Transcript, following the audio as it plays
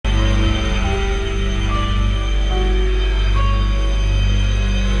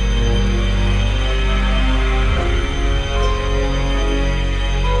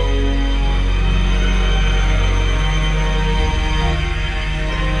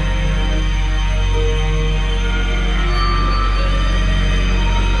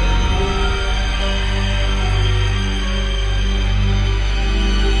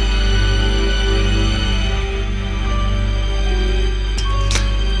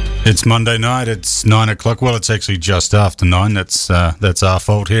It's Monday night. It's 9 o'clock. Well, it's actually just after 9. That's our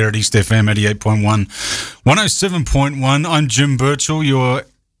fault here at East FM 88.1, 107.1. I'm Jim Birchall. You're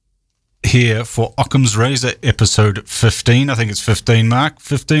here for Occam's Razor, episode 15. I think it's 15, Mark.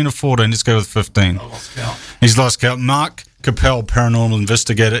 15 or 14? Let's go with 15. I lost count. He's lost count. Mark Capel, paranormal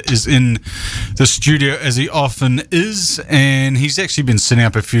investigator, is in the studio as he often is, and he's actually been setting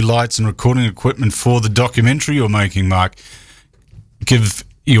up a few lights and recording equipment for the documentary you're making, Mark. Give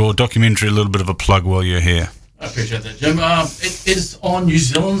your documentary a little bit of a plug while you're here. I appreciate that, Jim. It is on New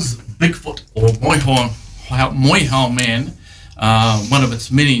Zealand's Bigfoot, or Moihau Man, one of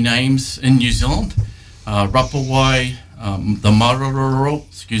its many names in New Zealand. Rapawai, the Marororo,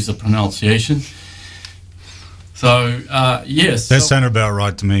 excuse the pronunciation. So, yes. That sounded about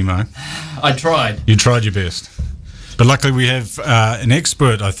right to me, mate. I tried. You tried your best. But luckily we have an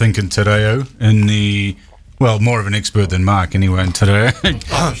expert, I think, in Te Reo, in the... Well, more of an expert than Mark, anyway, in Te Reo.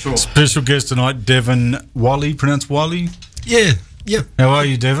 Oh, sure. Special guest tonight, Devon Wally. Pronounced Wally? Yeah. How are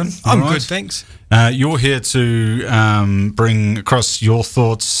you, Devon? I'm good, thanks. You're here to bring across your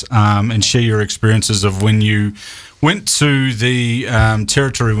thoughts and share your experiences of when you went to the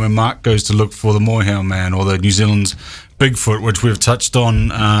territory where Mark goes to look for the Moihau Man, or the New Zealand's Bigfoot, which we've touched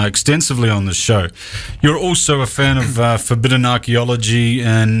on extensively on the show. You're also a fan of forbidden archaeology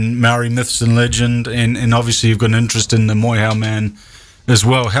and Maori myths and legend, and obviously you've got an interest in the Moihau Man as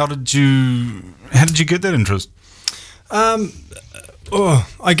well. How did you get that interest?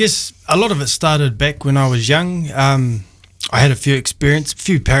 I guess a lot of it started back when I was young. I had a few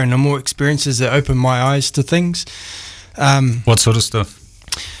paranormal experiences that opened my eyes to things. What sort of stuff?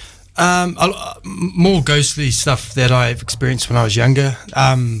 More ghostly stuff that I've experienced when I was younger.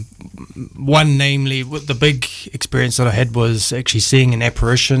 One, namely, the big experience that I had was actually seeing an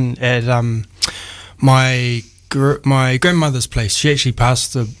apparition at my grandmother's place. She actually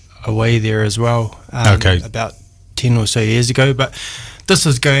passed away there as well. About 10 or so years ago. But this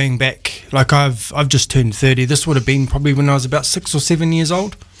is going back, like I've just turned 30. This would have been probably when I was about 6 or 7 years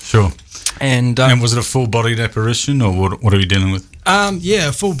old. Sure. And was it a full-bodied apparition, or what are you dealing with? Yeah,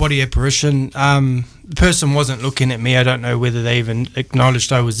 a full-body apparition. The person wasn't looking at me. I don't know whether they even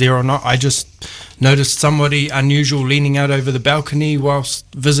acknowledged I was there or not. I just noticed somebody unusual leaning out over the balcony whilst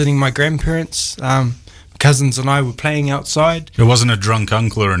visiting my grandparents. Cousins and I were playing outside. It wasn't a drunk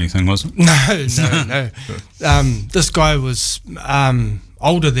uncle or anything, was it? No. This guy was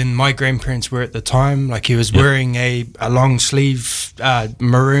older than my grandparents were at the time. Like, he was wearing a long sleeve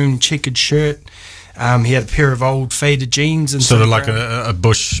maroon checkered shirt. He had a pair of old faded jeans and sort of like a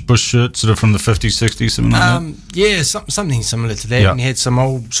bush shirt, sort of from the 50s, 60s, something like that. Yeah, something similar to that. Yeah. And he had some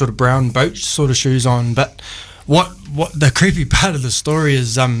old sort of brown boat sort of shoes on. But what the creepy part of the story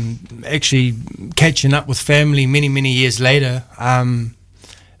is, actually catching up with family many years later.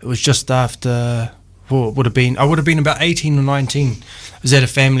 It was just after I would have been about 18 or 19. I was at a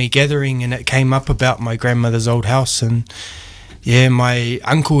family gathering, and it came up about my grandmother's old house, and my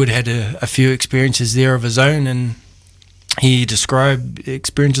uncle had a few experiences there of his own, and he described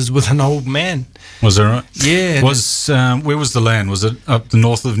experiences with an old man. Was that right? Yeah. Where was the land? Was it up the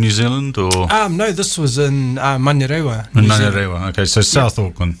north of New Zealand, or? No, this was in Manurewa. In Manurewa, okay, so South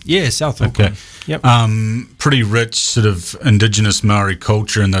Auckland. Yeah, South Auckland. Okay. Yep. Pretty rich sort of indigenous Maori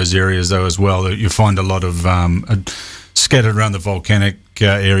culture in those areas, though, as well. You find a lot of scattered around the volcanic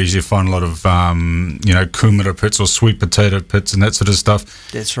areas. You find a lot of kumara pits or sweet potato pits and that sort of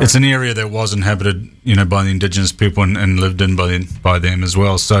stuff. That's right. It's an area that was inhabited, by the indigenous people and lived in by them as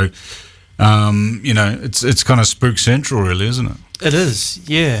well. So, it's kind of spook central, really, isn't it? It is,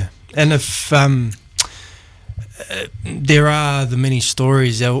 yeah. And if there are the many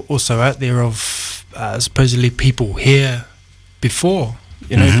stories also out there of supposedly people here before.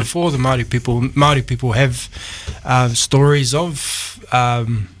 Before the Māori people have stories of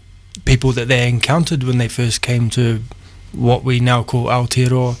people that they encountered when they first came to what we now call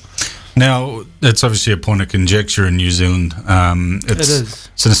Aotearoa. Now, that's obviously a point of conjecture in New Zealand. It is.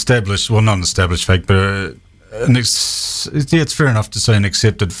 It's an established, well, not an established fact, but it's fair enough to say an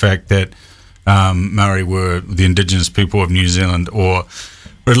accepted fact that Maori were the indigenous people of New Zealand, or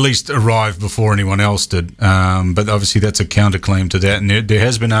at least arrived before anyone else did. But obviously that's a counterclaim to that. And there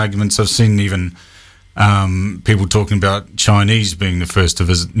has been arguments. I've seen even people talking about Chinese being the first to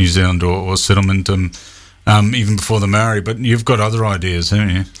visit New Zealand or settlement even before the Maori. But you've got other ideas, haven't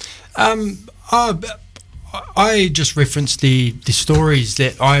you? I just referenced the stories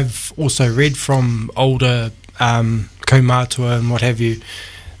that I've also read from older kaumātua and what have you.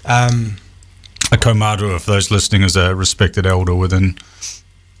 A kaumātua, for those listening, is a respected elder within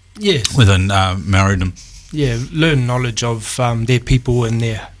Yes. Within Maoridom. learn knowledge of their people and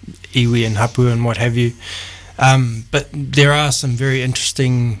their iwi and hapu and what have you. But there are some very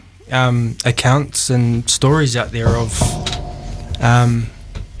interesting accounts and stories out there of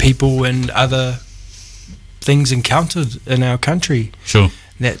people and other things encountered in our country. Sure.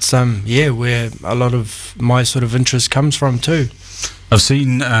 That's where a lot of my sort of interest comes from too. I've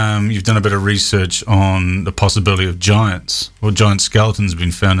seen you've done a bit of research on the possibility of giants, or giant skeletons have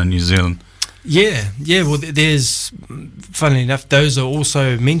been found in New Zealand. Yeah. Well, there's, funnily enough, those are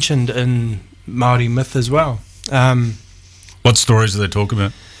also mentioned in Māori myth as well. What stories do they talk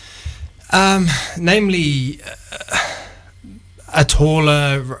about? Namely, a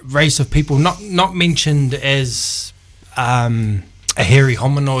taller race of people, not mentioned as a hairy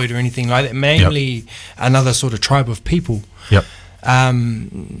hominoid or anything like that. Mainly another sort of tribe of people. Yep.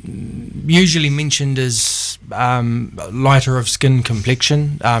 Usually mentioned as lighter of skin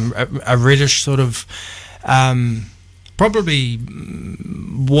complexion, a reddish sort of, probably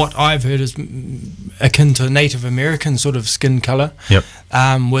what I've heard is akin to Native American sort of skin colour. Yep.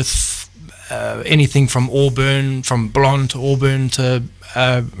 With anything from auburn, from blonde to auburn to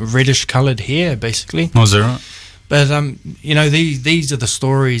reddish coloured hair, basically. Oh, is that right? But these are the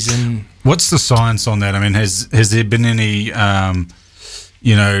stories. And what's the science on that? I mean, has there been any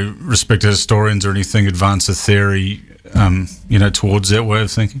respected historians or anything advance a theory towards that way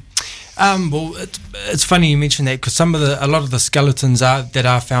of thinking? Well, it's funny you mention that, because a lot of the skeletons that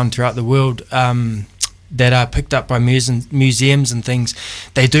are found throughout the world, that are picked up by museums and things,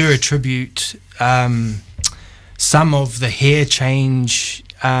 they do attribute some of the hair change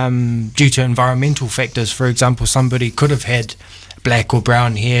due to environmental factors. For example, somebody could have had black or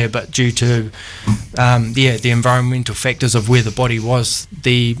brown hair, but due to the environmental factors of where the body was,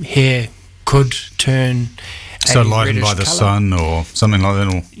 the hair could turn so lightened by the sun or something like that.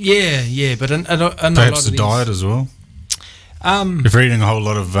 Or but perhaps the diet as well. If you're eating a whole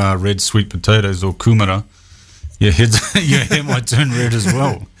lot of red sweet potatoes or kumara, your hair might turn red as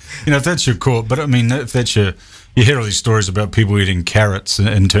well. If that's your core. But I mean, if that's you hear all these stories about people eating carrots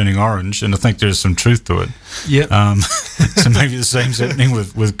and turning orange, and I think there's some truth to it. Yeah. So maybe the same's happening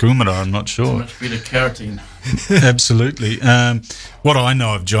with kumara. I'm not sure. So much beta carotene. Absolutely. What I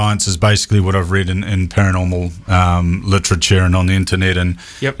know of giants is basically what I've read in paranormal literature and on the internet, and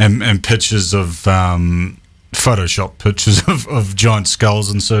pictures of Photoshop pictures of giant skulls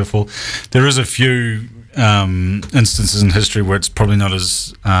and so forth. There is a few instances in history where it's probably not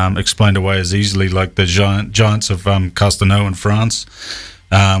as explained away as easily, like the giants of Castelnau in France,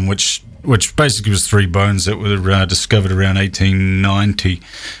 which basically was 3 bones that were discovered around 1890.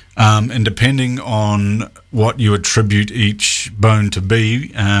 And depending on what you attribute each bone to be,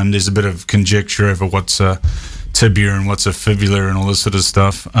 there's a bit of conjecture over what's a tibia and what's a fibula and all this sort of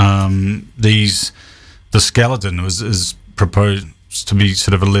stuff. The skeleton is proposed to be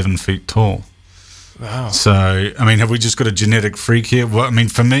sort of 11 feet tall. Wow. So, I mean, have we just got a genetic freak here? Well, I mean,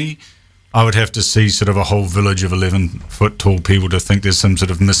 for me, I would have to see sort of a whole village of 11-foot tall people to think there's some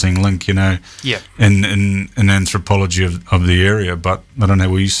sort of missing link, in anthropology of the area. But I don't know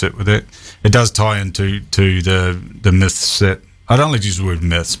where you sit with that. It does tie into the myths that I don't like to use the word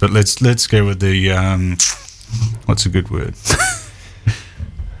myths, but let's go with the what's a good word?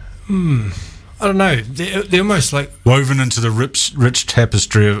 I don't know. They're almost like woven into the rich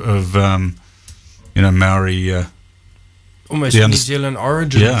tapestry of Maori. Almost New Zealand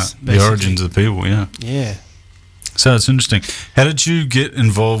origins. Yeah, basically. The origins of the people, Yeah. So it's interesting. How did you get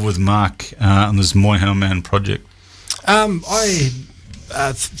involved with Mark on this Moihau Man project? I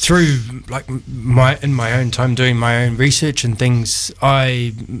through in my own time doing my own research and things,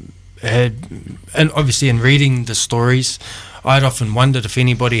 I had, and obviously in reading the stories, I'd often wondered if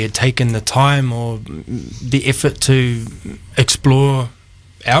anybody had taken the time or the effort to explore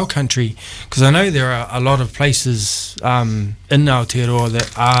our country, because I know there are a lot of places in Aotearoa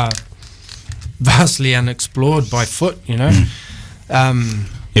that are vastly unexplored by foot, Yeah,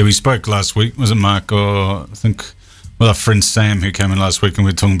 we spoke last week, was it Mark, or I think with our friend Sam who came in last week, and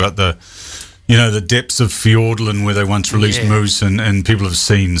we were talking about the depths of Fiordland where they once released moose, and people have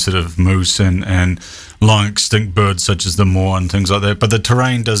seen sort of moose and long extinct birds such as the moa and things like that. But the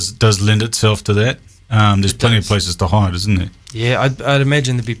terrain does lend itself to that. There's plenty of places to hide, isn't there? Yeah, I'd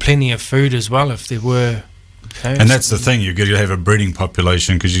imagine there'd be plenty of food as well if there were. And that's the thing, you've got to have a breeding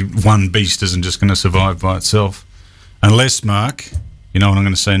population, because one beast isn't just going to survive by itself. Unless, Mark, you know what I'm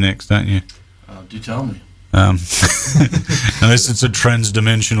going to say next, don't you? Do tell me. Unless it's a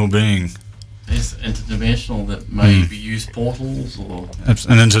trans-dimensional being. Yes, interdimensional that maybe use portals or...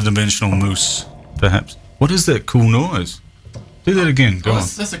 An interdimensional moose, perhaps. What is that cool noise? Do that again. Go on.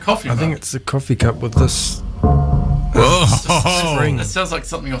 That's a coffee I mug. think it's a coffee cup with this. Whoa. ring. It sounds like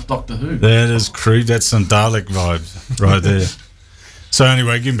something off Doctor Who. That is creep. That's some Dalek vibes right there. So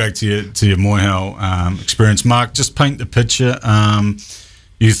anyway, getting back to your Moyhow experience, Mark, just paint the picture.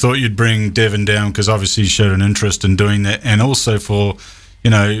 You thought you'd bring Devon down because obviously you showed an interest in doing that, and also for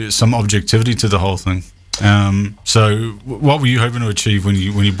some objectivity to the whole thing. So what were you hoping to achieve when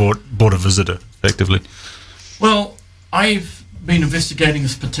you bought a visitor, effectively? Well, I've been investigating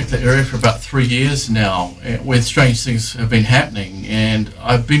this particular area for about 3 years now, where strange things have been happening, and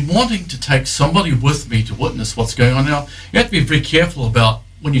I've been wanting to take somebody with me to witness what's going on. Now, you have to be very careful about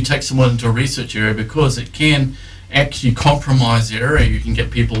when you take someone into a research area, because it can actually compromise the area. You can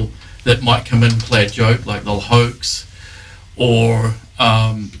get people that might come in and play a joke, like they'll hoax, or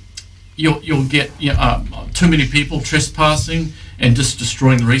you'll get too many people trespassing and just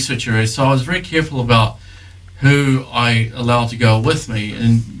destroying the research area. So I was very careful about who I allowed to go with me,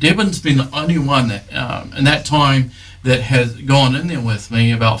 and Devon's been the only one that in that time that has gone in there with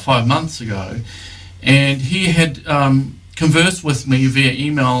me about 5 months ago, and he had conversed with me via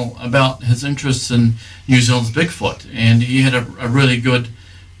email about his interests in New Zealand's Bigfoot, and he had a really good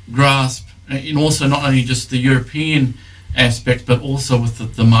grasp, and also not only just the European aspect, but also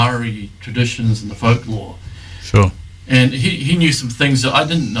with the Maori traditions and the folklore. Sure. And he knew some things that I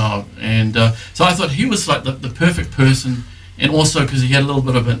didn't know, and so I thought he was like the perfect person, and also because he had a little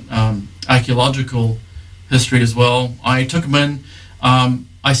bit of an archaeological history as well. I took him in.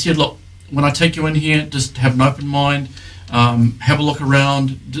 I said, look, when I take you in here, just have an open mind, have a look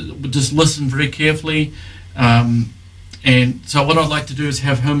around, just listen very carefully, and so what I'd like to do is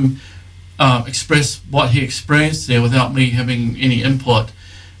have him express what he experienced there without me having any input.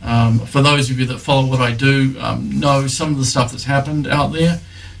 For those of you that follow what I do, know some of the stuff that's happened out there.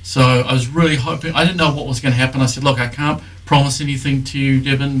 So I was really hoping, I didn't know what was going to happen. I said, look, I can't promise anything to you,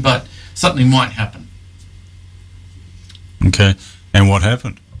 Devon, but something might happen. Okay. And what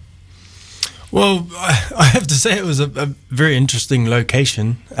happened? Well, I have to say it was a very interesting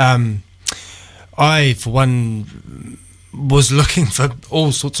location. I, for one, was looking for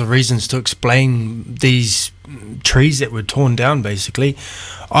all sorts of reasons to explain these trees that were torn down, basically.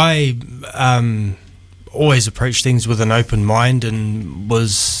 I always approach things with an open mind, and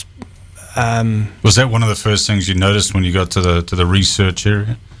was that one of the first things you noticed when you got to the research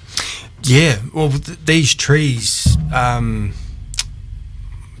area? Yeah, well, these trees, some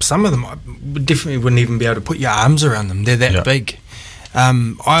of them definitely wouldn't even be able to put your arms around them. They're that big.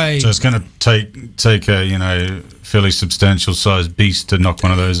 So it's going to take a fairly substantial sized beast to knock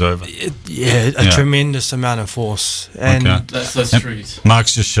one of those over. A tremendous amount of force. And That's those trees.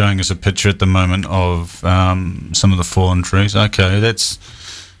 Mark's just showing us a picture at the moment of some of the fallen trees. Okay, that's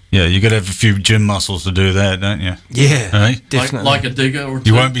you got to have a few gym muscles to do that, don't you? Yeah, Hey? definitely. Like a digger or two.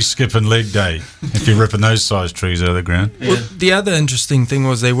 You won't be skipping leg day if you're ripping those size trees out of the ground. Yeah. Well, the other interesting thing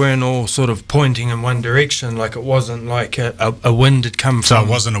was they weren't all sort of pointing in one direction. Like, it wasn't like a wind had come So from. it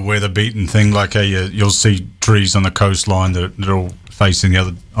wasn't a weather-beaten thing like you'll see trees on the coastline that are all facing the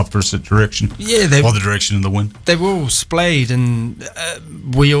other opposite direction. Yeah, or the direction of the wind. they were all splayed, and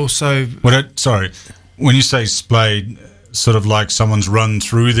we also. Sorry, when you say splayed, sort of like someone's run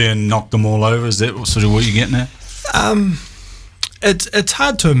through there and knocked them all over. Is that sort of what you're getting at? It's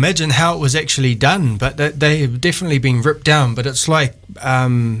hard to imagine how it was actually done, but they have definitely been ripped down. But it's like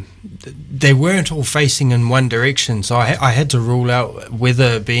they weren't all facing in one direction, so I had to rule out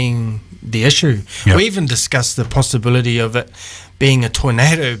weather being the issue. Yep. We even discussed the possibility of it being a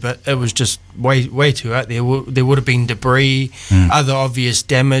tornado, but it was just way too out there. There would have been debris, other obvious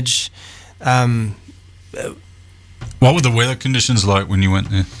damage. What were the weather conditions like when you went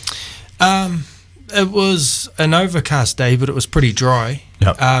there? It was an overcast day, but it was pretty dry.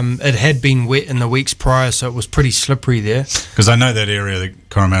 Yep. It had been wet in the weeks prior, so it was pretty slippery there. Because I know that area, the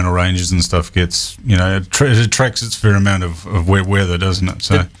Coromandel Ranges and stuff, gets, it attracts its fair amount of wet weather, doesn't it?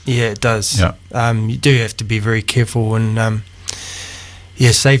 So It does. Yeah. You do have to be very careful, and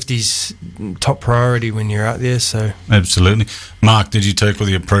safety's top priority when you're out there. So absolutely. Mark, did you take all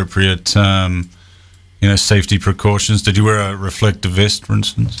the appropriate, safety precautions? Did you wear a reflective vest, for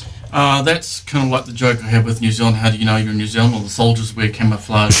instance? That's kind of like the joke I have with New Zealand. How do you know you're in New Zealand? Well, the soldiers wear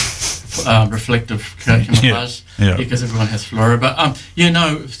camouflage, reflective camouflage, Yeah. because everyone has fluoro. But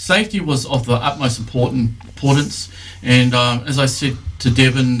safety was of the utmost importance. And as I said to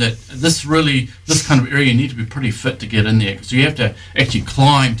Devon, that this kind of area, you need to be pretty fit to get in there, because you have to actually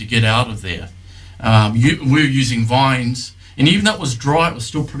climb to get out of there. We're using vines, and even though it was dry, it was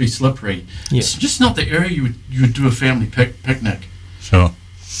still pretty slippery. Yeah. It's just not the area you would do a family picnic. Sure.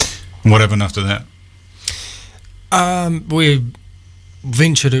 And what happened after that? We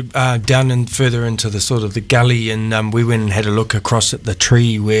ventured down and further into the sort of the gully, and we went and had a look across at the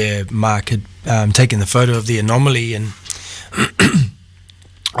tree where Mark had taken the photo of the anomaly, and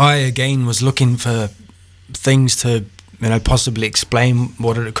I again was looking for things to, possibly explain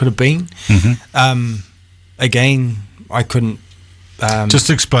what it could have been. Mm-hmm. Again, I couldn't. Just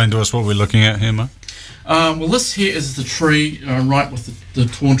explain to us what we're looking at here, Mark. Well, this here is the tree, right with the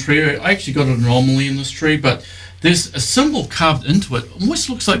torn tree. I actually got an anomaly in this tree, but there's a symbol carved into it. Almost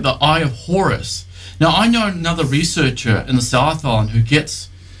looks like the Eye of Horus. Now, I know another researcher in the South Island who gets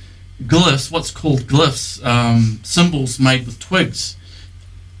glyphs, what's called glyphs, symbols made with twigs,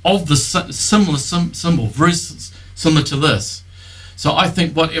 of the similar symbol, very similar to this. So I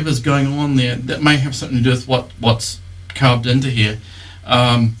think whatever's going on there, that may have something to do with what's carved into here.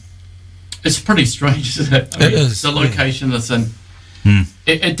 It's pretty strange, isn't it? It is, the location it's in.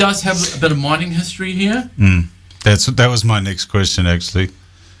 It does have a bit of mining history here. That was my next question, actually. Do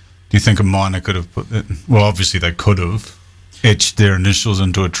you think a miner could have put it? Well, obviously they could have etched their initials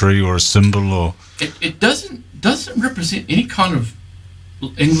into a tree or a symbol, or it doesn't represent any kind of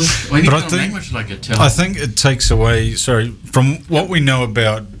English or any kind of language like it. I think it takes away. Sorry, from what we know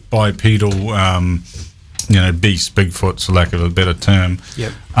about bipedal, beasts, Bigfoots, for lack of a better term.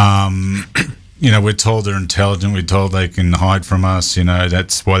 Yep. We're told they're intelligent. We're told they can hide from us.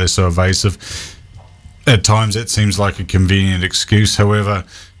 That's why they're so evasive. At times, that seems like a convenient excuse. However,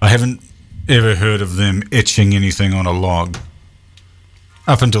 I haven't ever heard of them etching anything on a log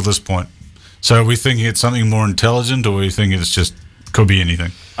up until this point. So are we thinking it's something more intelligent, or are we thinking it's just could be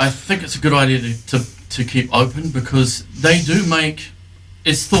anything? I think it's a good idea to keep open, because they do make.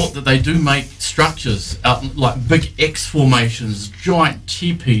 It's thought that they do make structures out like big X formations, giant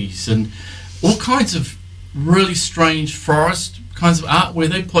teepees, and all kinds of really strange forest kinds of art where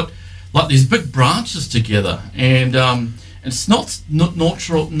they put like these big branches together, and it's not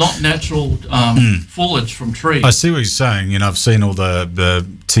natural foliage from trees. I see what you're saying. I've seen all the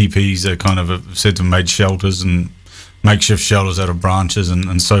teepees that kind of said to made shelters and makeshift shelters out of branches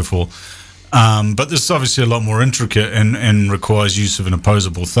and so forth. But this is obviously a lot more intricate and requires use of an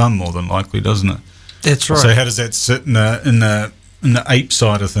opposable thumb more than likely, doesn't it? That's right. So how does that sit in the ape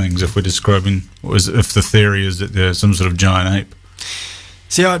side of things, if we're describing, if the theory is that they're some sort of giant ape?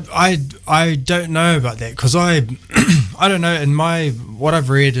 See, I don't know about that, because I don't know, in what I've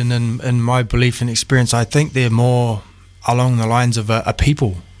read and in my belief and experience, I think they're more along the lines of a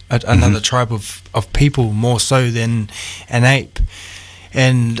people, another tribe of people, more so than an ape.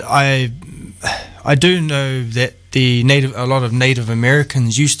 And I do know that a lot of Native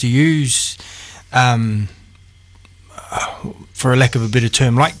Americans used to use, for a lack of a better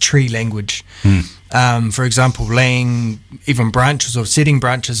term, like tree language. For example, laying even branches or setting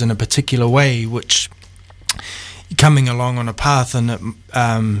branches in a particular way, which coming along on a path and you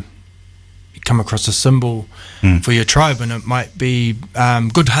come across a symbol for your tribe, and it might be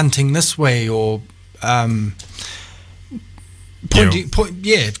good hunting this way, or keep. They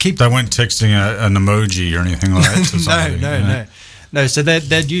weren't texting an emoji or anything like that. No. So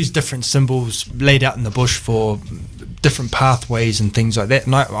they'd use different symbols laid out in the bush for different pathways and things like that.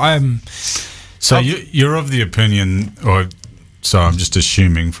 And So you're of the opinion, I'm just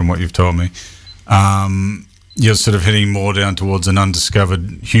assuming from what you've told me, you're sort of heading more down towards an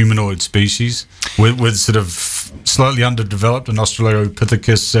undiscovered humanoid species with sort of slightly underdeveloped, an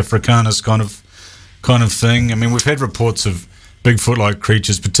Australopithecus africanus kind of thing. I mean, we've had reports of Bigfoot-like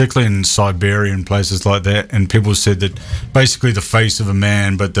creatures, particularly in Siberia and places like that, and people said that basically the face of a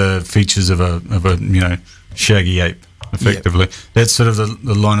man, but the features of a shaggy ape, effectively. Yep. That's sort of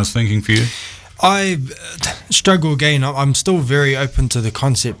the line of thinking for you? I struggle again. I'm still very open to the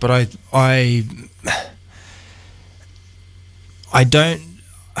concept, but I don't.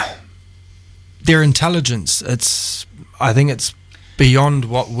 Their intelligence, I think it's beyond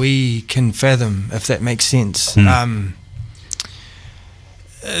what we can fathom, if that makes sense.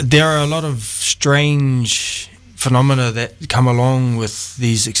 There are a lot of strange phenomena that come along with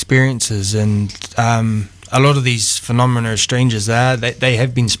these experiences, and a lot of these phenomena are strange as they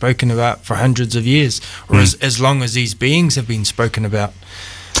have been spoken about for hundreds of years, or as long as these beings have been spoken about.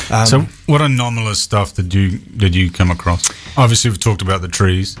 So what anomalous stuff did you come across? Obviously, we've talked about the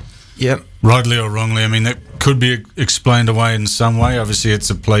trees. Yep. Rightly or wrongly, I mean, that could be explained away in some way. Obviously, it's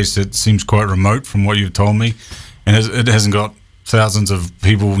a place that seems quite remote from what you've told me, and it hasn't got thousands of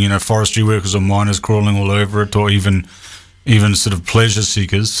people, forestry workers or miners crawling all over it, or even sort of pleasure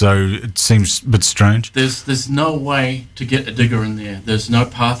seekers. So it seems a bit strange. There's no way to get a digger in there. There's no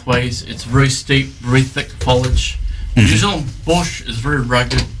pathways. It's very steep, very thick foliage. New Zealand bush is very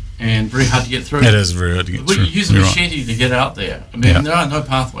rugged and very hard to get through. It is very hard to get We through. use a You're right. machete to get out there. I mean, Yeah. there are no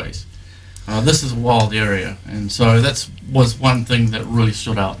pathways. This is a wild area, and so that was one thing that really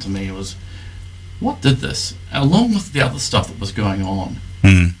stood out to me was, what did this? Along with the other stuff that was going on,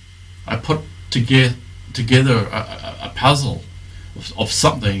 Mm. I put together a puzzle of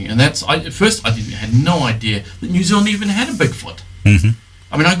something, and that's at first I had no idea that New Zealand even had a Bigfoot. Hmm.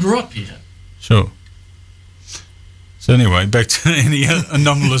 I mean, I grew up here. Sure. So anyway, back to any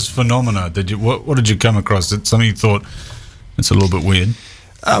anomalous phenomena. What did you come across? That something you thought it's a little bit weird?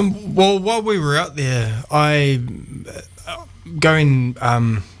 Well, while we were out there, I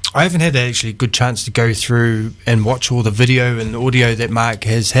haven't had actually a good chance to go through and watch all the video and audio that Mark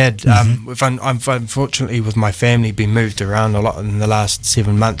has had. I've unfortunately, with my family, been moved around a lot in the last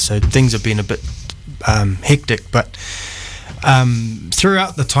 7 months, so things have been a bit hectic. But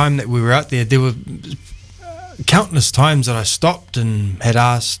throughout the time that we were out there, there were countless times that I stopped and had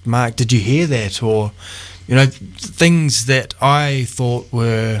asked Mark, "Did you hear that?" Or, things that I thought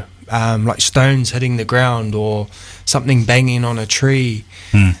were like stones hitting the ground or something banging on a tree.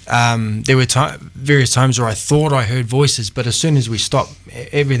 There were various times where I thought I heard voices, but as soon as we stopped,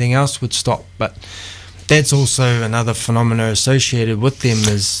 everything else would stop. But that's also another phenomena associated with them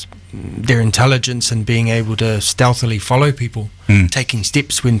is their intelligence and being able to stealthily follow people, taking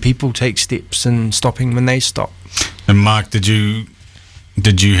steps when people take steps and stopping when they stop. And Mark, did you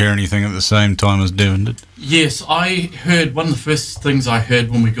hear anything at the same time as Devon did? Yes, I heard one of the first things I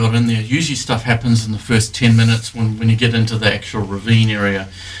heard when we got in there. Usually stuff happens in the first 10 minutes when you get into the actual ravine area.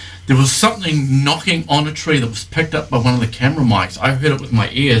 There was something knocking on a tree that was picked up by one of the camera mics. I heard it with my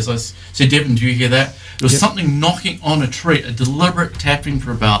ears. I said, "Devon, do you hear that?" There was something knocking on a tree, a deliberate tapping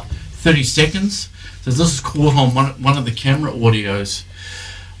for about 30 seconds. So this is caught on one of the camera audios.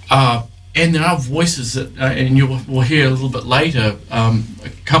 And there are voices that, and we'll hear a little bit later, a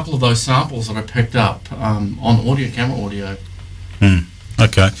couple of those samples that I picked up on camera audio.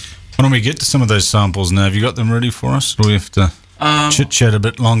 Okay. Why don't we get to some of those samples now? Have you got them ready for us? Or do we have to chit-chat a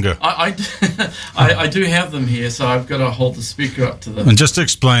bit longer? I do have them here, so I've got to hold the speaker up to them. And just to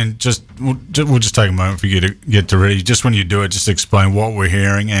explain, we'll just take a moment for you to get to ready. Just when you do it, just explain what we're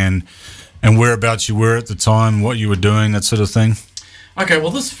hearing and whereabouts you were at the time, what you were doing, that sort of thing. Okay,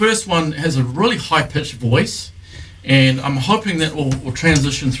 well, this first one has a really high-pitched voice, and I'm hoping that will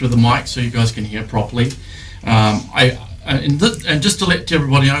transition through the mic so you guys can hear properly. And just to let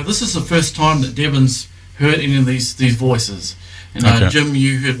everybody know, this is the first time that Devon's heard any of these voices. And Okay. Jim,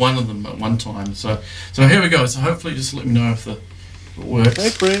 you heard one of them at one time. So here we go. So hopefully just let me know if it works. Hey,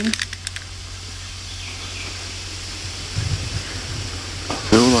 friend. I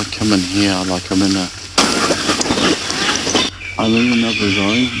feel like I'm in here, like I'm in another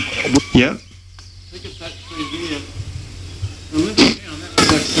zone. Yep. Think of that tree there. And look down,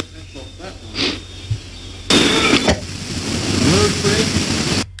 that's off that one.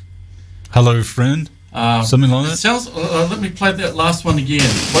 Hello, friend. Something like It that? sounds. Let me play that last one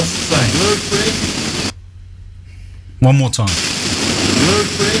again. What's it saying? One more time.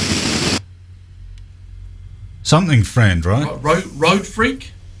 Something friend, right? Road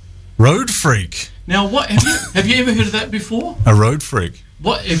freak. Road freak. Now, what have you ever heard of that before? A road freak.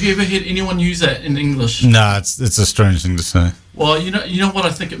 What have you ever heard anyone use that in English? Nah, it's a strange thing to say. Well, you know what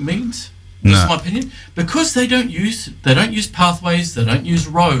I think it means. This is my opinion. Because they don't use pathways, they don't use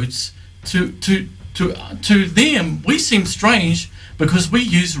roads. To them, we seem strange because we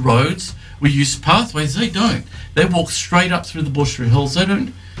use roads, we use pathways. They don't. They walk straight up through the bush through hills. They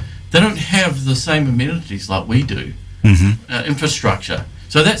don't have the same amenities like we do. Infrastructure.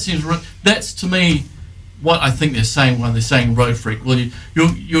 So that's to me what I think they're saying when they're saying road freak. Well,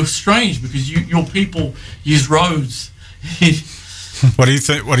 you're strange because your people use roads. What do you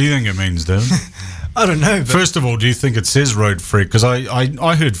think it means, Devon? I don't know. But First of all, do you think it says road freak? Because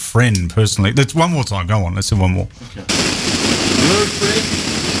I heard friend personally. That's one more time. Go on. Let's do one more. Okay. Road freak.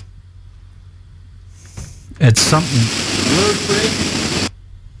 It's something. Road freak.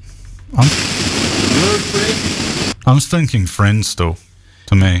 Road freak. I'm thinking friend still.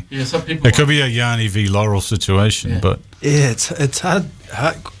 To me, Yeah, some people. it could be a Yanni v Laurel situation, Yeah. but yeah, it's hard.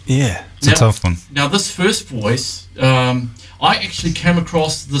 Yeah. it's a tough one. Now, this first voice, I actually came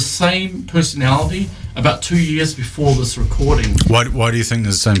across the same personality about 2 years before this recording. Why do you think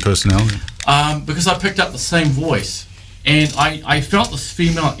there's the same personality? Because I picked up the same voice, and I felt this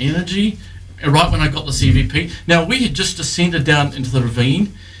female energy right when I got this EVP. Now, we had just descended down into the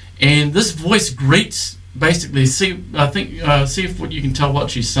ravine, and this voice greets, basically, see if what you can tell what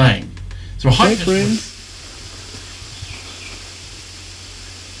she's saying. So a high Hey, friend.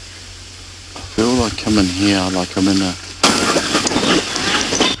 I feel like I'm in here, like I'm in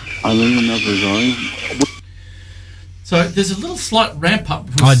I'm in another zone. So there's a little slight ramp up.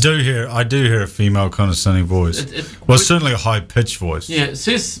 I do hear a female condescending voice. Well, certainly a high pitched voice. Yeah, it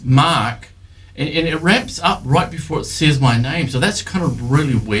says Mark, and it ramps up right before it says my name. So that's kind of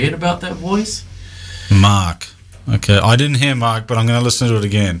really weird about that voice. Mark. Okay, I didn't hear Mark, but I'm going to listen to it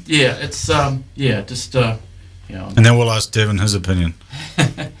again. Yeah, it's just you know. And then we'll ask Devin his opinion.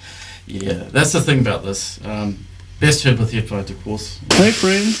 Yeah, that's the thing about this. Best heard with headphones, of course. Hey,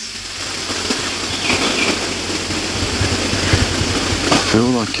 friends. I feel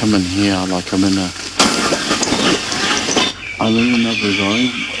like I'm in here, like I'm in another zone.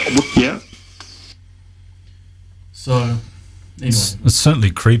 Yeah. So, anyway. It's certainly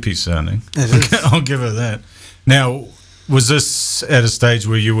creepy sounding. It is. I'll give her that. Now, was this at a stage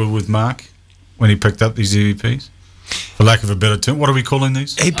where you were with Mark when he picked up these EVPs? For lack of a better term, what are we calling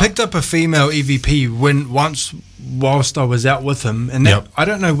these? He picked up a female EVP whilst I was out with him, and that, Yep. I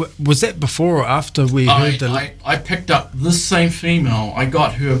don't know, was that before or after we heard the? I picked up this same female. I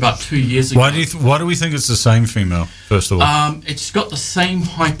got her about 2 years ago. Why do we think it's the same female, first of all? It's got the same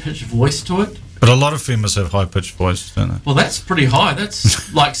high-pitched voice to it. But a lot of females have high-pitched voices, don't they? Well, that's pretty high.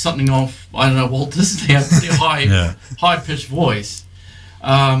 That's like something off, I don't know, Walt Disney, a pretty Yeah. high-pitched voice.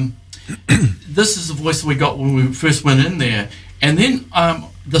 This is the voice we got when we first went in there. And then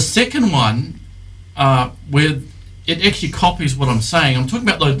the second one, where it actually copies what I'm saying. I'm talking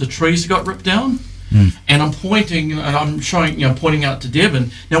about the trees that got ripped down. And I'm pointing, and I'm showing, pointing out to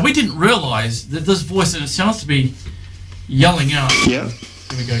Devin. Now, we didn't realise that this voice, and it sounds to be yelling out. Yeah.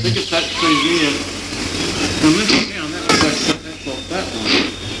 Here we go. I think it's that tree here. Now listen down, that looks like that's off that one.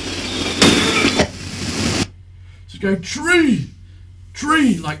 So go,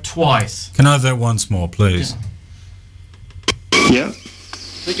 tree, like twice. Can I have that once more, please? Yeah. I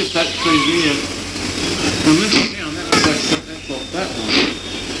think it's that tree here. Now listen down, that looks like that's off that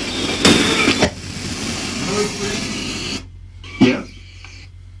one. Yeah.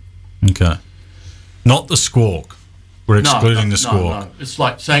 Okay. Not the squawk. We're excluding the squawk. No. It's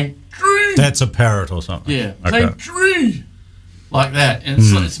like saying tree. That's a parrot or something. Yeah, Okay. saying tree, like that, and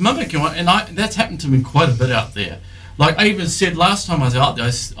it's mimicking one. And that's happened to me quite a bit out there. Like I even said last time I was out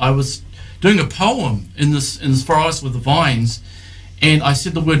there, I was doing a poem in this forest with the vines, and I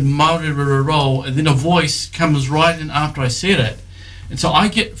said the word Marirararo, and then a voice comes right in after I said it, and so I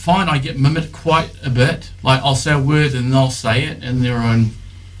get mimicked quite a bit. Like I'll say a word and they'll say it in their own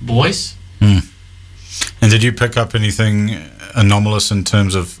voice. And did you pick up anything anomalous in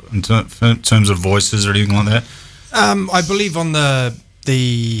terms of voices or anything like that? I believe on the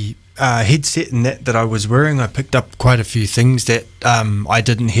headset and that I was wearing, I picked up quite a few things that I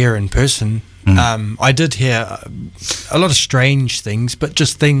didn't hear in person. I did hear a lot of strange things, but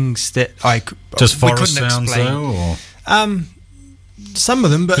just things that Just we forest couldn't sounds explain. though? Or? Some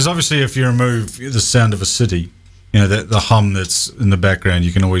of them, but Because obviously if you remove the sound of a city, the hum that's in the background,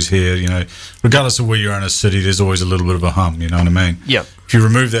 you can always hear, regardless of where you're in a city, there's always a little bit of a hum, you know what I mean? Yep. If you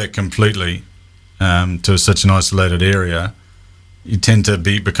remove that completely to such an isolated area, you tend to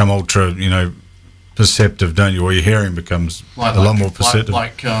become ultra, perceptive, don't you? Or your hearing becomes a lot more perceptive.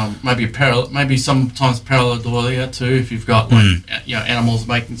 Maybe sometimes pareidolia too, if you've got animals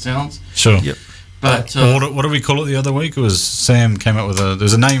making sounds. Sure. Yep. But what did we call it the other week? It was Sam came up with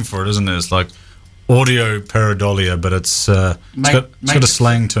there's a name for it, isn't there? It's like audio pareidolia, but it's got a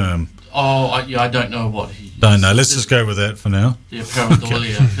slang term. I don't know what he... Don't know. Let's just go with that for now. Yeah,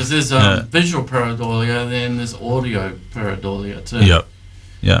 pareidolia. Because there's visual pareidolia, then there's audio pareidolia too. Yep.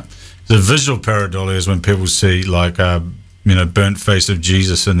 Yeah. The visual pareidolia is when people see like burnt face of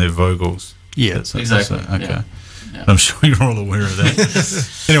Jesus in their vocals. yeah, Exactly. Okay. Yeah. I'm sure you're all aware of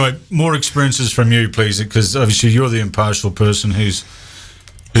that. Anyway, more experiences from you, please, because obviously you're the impartial person who's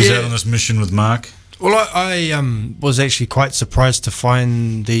out on this mission with Mark. Well, I was actually quite surprised to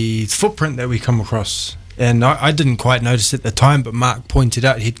find the footprint that we come across. And I didn't quite notice at the time, but Mark pointed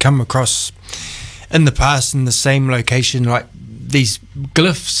out he'd come across in the past in the same location, like these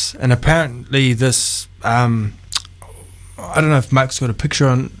glyphs. And apparently this, I don't know if Mark's got a picture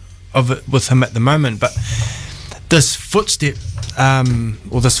of it with him at the moment, but this footstep,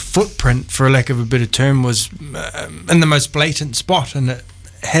 or this footprint, for lack of a better term, was in the most blatant spot, and it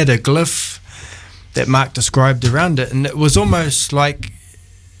had a glyph that Mark described around it, and it was almost like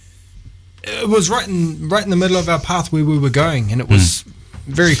it was right in the middle of our path where we were going, and it was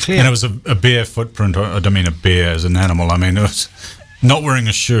very clear. And it was a bare footprint. I don't mean a bear as an animal. I mean it was not wearing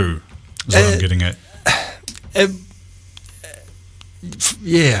a shoe. Is what I'm getting at.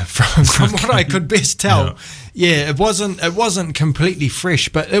 From what I could best tell, it wasn't completely fresh,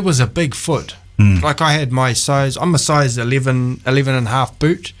 but it was a big foot. Like I had my size, I'm a size 11 and a half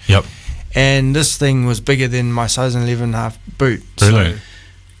boot, Yep. and this thing was bigger than my size 11 and a half boot. Really?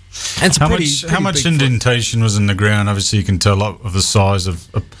 So, and it's a How pretty, much pretty how much big foot. indentation was in the ground? Obviously, you can tell a lot of the size of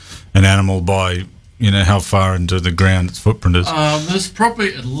an animal by how far into the ground its footprint is. There's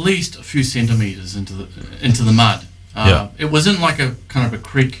probably at least a few centimeters into the mud. Yeah. It was in like a kind of a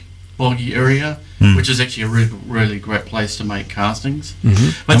creek, boggy area, which is actually a really, really great place to make castings.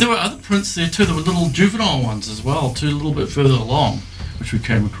 But there were other prints there too. There were little juvenile ones as well, too, a little bit further along, which we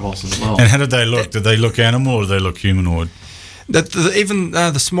came across as well. And how did they look? Did they look animal or did they look humanoid? Even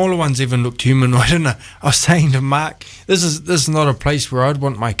the smaller ones even looked humanoid. And I was saying to Mark, this is not a place where I'd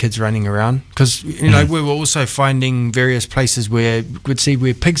want my kids running around, because we were also finding various places where we could see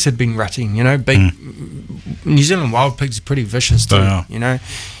where pigs had been rutting. Big New Zealand wild pigs are pretty vicious too. They are. You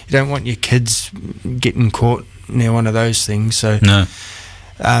don't want your kids getting caught near one of those things. So No.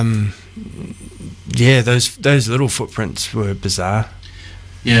 those little footprints were bizarre.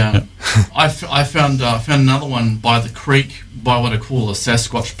 Yeah, I found another one by the creek, by what I call the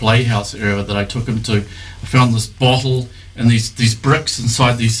Sasquatch Playhouse area that I took him to. I found this bottle and these bricks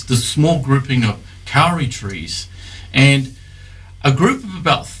inside this small grouping of kauri trees, and a group of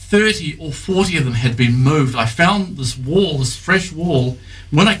about 30 or 40 of them had been moved. I found this fresh wall.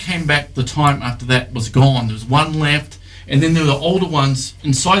 When I came back, the time after that was gone. There was one left, and then there were the older ones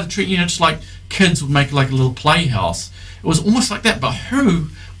inside the tree. Just like kids would make like a little playhouse. It was almost like that, but who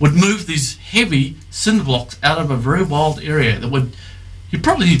would move these heavy cinder blocks out of a very wild area? You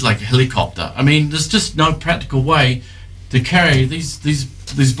probably need like a helicopter. I mean, there's just no practical way to carry these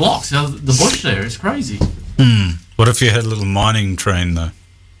blocks out of the bush there. It's crazy. What if you had a little mining train though?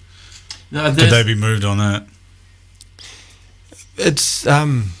 Could they be moved on that? It's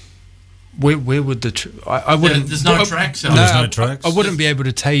where would I wouldn't. There's no tracks out There's there. no tracks? I wouldn't be able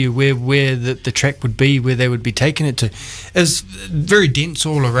to tell you where the track would be, where they would be taking it to. It's very dense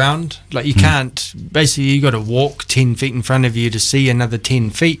all around. Like you can't, basically you got to walk 10 feet in front of you to see another 10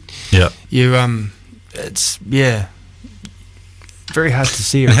 feet. Yeah. It's very hard to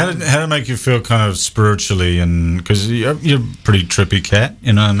see. And how did it make you feel kind of spiritually? And because you're a pretty trippy cat,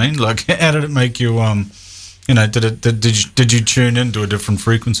 you know what I mean? Like, how did it make you? Did you tune into a different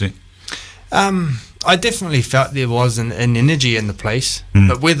frequency? I definitely felt there was an energy in the place,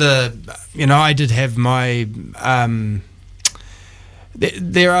 but whether I did have my.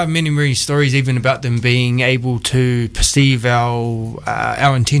 There are many stories even about them being able to perceive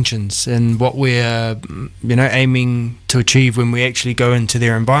our intentions and what we're aiming to achieve when we actually go into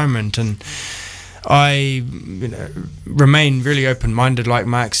their environment. And I remain really open-minded, like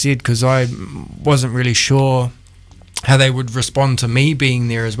Mark said, because I wasn't really sure how they would respond to me being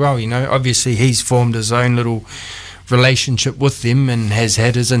there as well. Obviously he's formed his own little relationship with them and has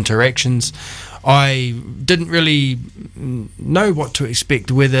had his interactions. I didn't really know what to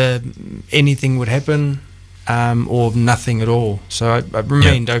expect, whether anything would happen or nothing at all. So I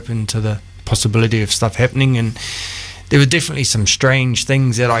remained open to the possibility of stuff happening, and there were definitely some strange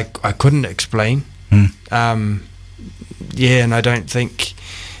things that I couldn't explain. And I don't think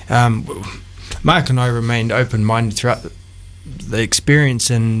Mark and I remained open-minded throughout the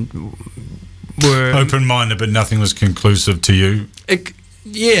experience, and were open-minded, but nothing was conclusive to you.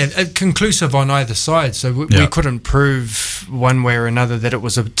 Conclusive on either side. So we couldn't prove one way or another that it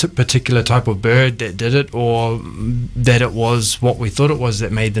was a particular type of bird that did it, or that it was what we thought it was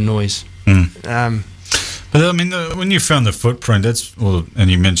that made the noise. But I mean, when you found the footprint,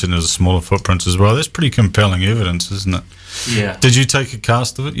 and you mentioned there's smaller footprints as well. That's pretty compelling evidence, isn't it? Yeah. Did you take a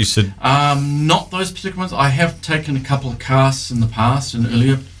cast of it? You said not those particular ones. I have taken a couple of casts in the past in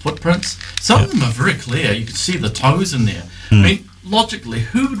earlier footprints. Some of them are very clear. You can see the toes in there. I mean, logically,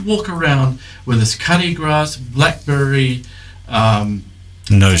 who would walk around with this cutty grass, blackberry,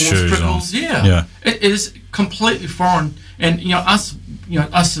 no shoes on? Yeah. It is completely foreign. And us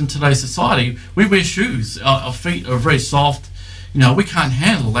in today's society, we wear shoes. Our feet are very soft. We can't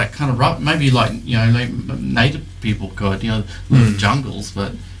handle that kind of rubber. Maybe like native people could, live in jungles,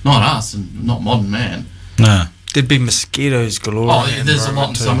 but not us and not modern man. No. There'd be mosquitoes galore. Oh, there's a lot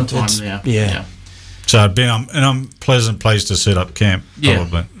in summertime there. Yeah. So it'd be an unpleasant place to set up camp,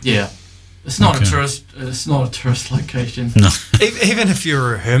 probably. Yeah. It's not a tourist. It's not a tourist location. No. Even if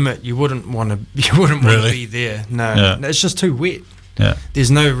you're a hermit, you wouldn't want to. Really? Be there. No, it's just too wet. Yeah. There's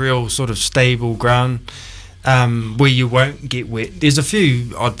no real sort of stable ground where you won't get wet. There's a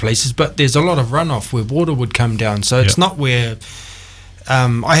few odd places, but there's a lot of runoff where water would come down. So it's not where.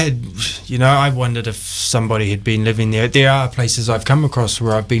 I wondered if somebody had been living there. There are places I've come across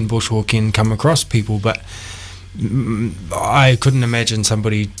where I've been bushwalking, come across people, but I couldn't imagine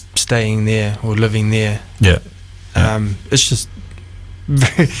somebody staying there or living there. Yeah. It's just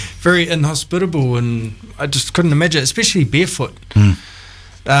very, very inhospitable, and I just couldn't imagine, especially barefoot.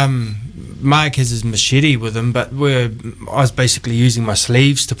 Mark has his machete with him, but I was basically using my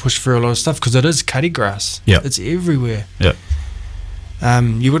sleeves to push through a lot of stuff because it is cutty grass. Yeah. It's everywhere. Yeah.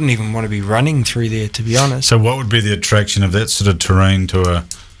 You wouldn't even want to be running through there, to be honest. So what would be the attraction of that sort of terrain to a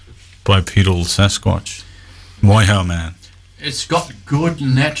bipedal Sasquatch? Moihau man. It's got good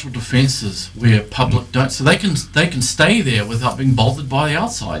natural defences where public don't, so they can stay there without being bothered by the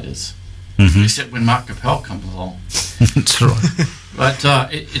outsiders, except when Mark Capel comes along. That's right. But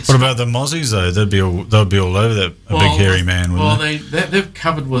it's What about the Mozzies though? They'd be all over that big hairy man, wouldn't they? They're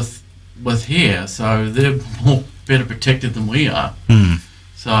covered with hair, so they're better protected than we are.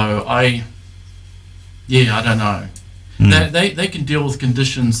 So I don't know. They can deal with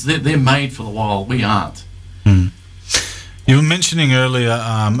conditions. They're made for the wild. We aren't. You were mentioning earlier,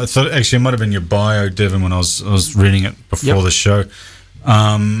 I thought actually it might have been your bio, Devon, when I was reading it before the show.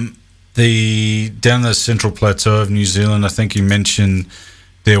 Down the Central Plateau of New Zealand, I think you mentioned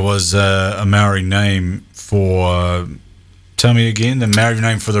there was a Maori name for. Tell me again. The Maori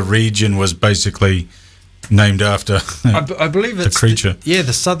name for the region was basically named after. I believe it's the creature.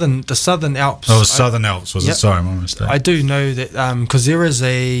 the Southern Alps. Oh, Southern Alps was it? Sorry, my mistake. I do know that because there is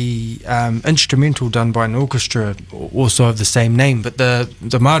a instrumental done by an orchestra also of the same name, but the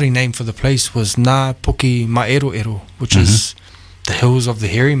Māori name for the place was Ngā Puki Maeroero, which is the hills of the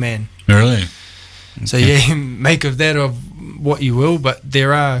hairy man. Really? So make of that of what you will, but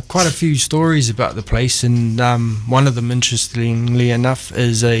there are quite a few stories about the place, and one of them, interestingly enough,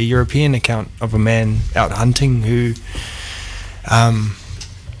 is a European account of a man out hunting who, I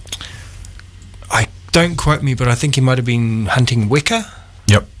don't quote me, but I think he might have been hunting weka.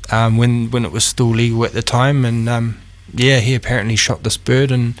 Yep. When it was still legal at the time, and he apparently shot this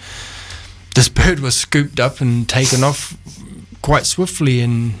bird, and this bird was scooped up and taken off quite swiftly,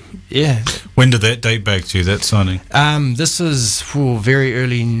 and When did that date back to, that sighting? This is very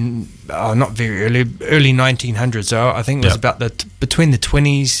early, not very early, early 1900s. So I think it was about between the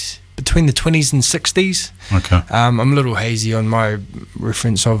 20s and 60s. Okay. I'm a little hazy on my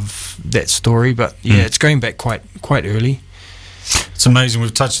reference of that story, but it's going back quite early. It's amazing.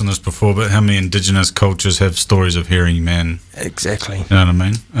 We've touched on this before, but how many indigenous cultures have stories of hairy men? Exactly. You know what I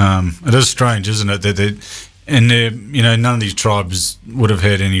mean? It is strange, isn't it? None of these tribes would have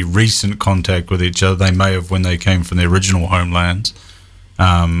had any recent contact with each other. They may have when they came from their original homelands.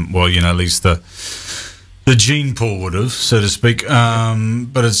 At least the gene pool would have, so to speak.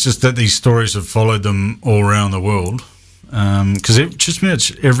 But it's just that these stories have followed them all around the world. Because just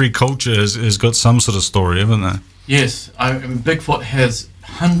much every culture has got some sort of story, haven't they? Yes, Bigfoot has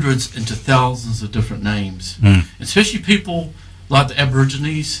hundreds into thousands of different names, especially people like the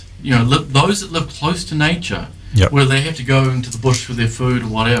Aborigines. Those that live close to nature, where they have to go into the bush for their food or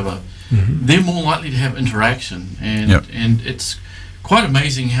whatever, they're more likely to have interaction. And it's quite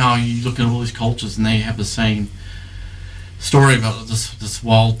amazing how you look at all these cultures and they have the same story about this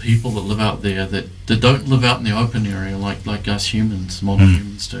wild people that live out there that don't live out in the open area like us humans, modern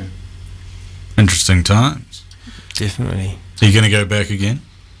humans do. Interesting times. Definitely. Are you going to go back again?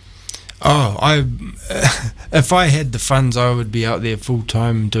 Oh, if I had the funds, I would be out there full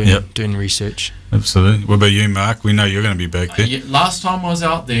time doing research. Absolutely. What about you, Mark? We know you're going to be back there. Last time I was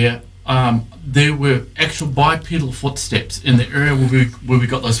out there, there were actual bipedal footsteps in the area where we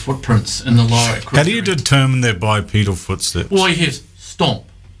got those footprints in the lower. How do you determine their bipedal footsteps? Well, you hear stomp,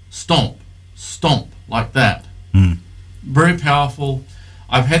 stomp, stomp like that. Very powerful.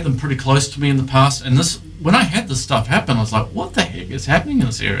 I've had them pretty close to me in the past, and when I had this stuff happen, I was like, "What the heck is happening in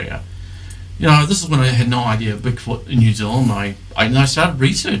this area?" This is when I had no idea of Bigfoot in New Zealand. I started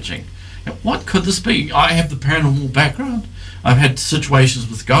researching. What could this be? I have the paranormal background. I've had situations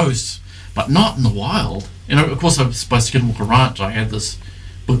with ghosts, but not in the wild. Of course, by Skinwalker Ranch, I had this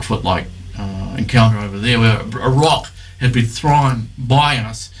Bigfoot-like encounter over there where a rock had been thrown by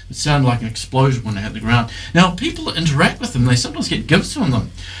us. It sounded like an explosion when it hit the ground. Now, people that interact with them, they sometimes get gifts from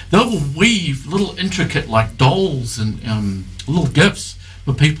them. They will weave little intricate, like dolls and little gifts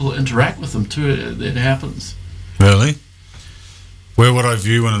for people that interact with them too. It happens. Really? Where would I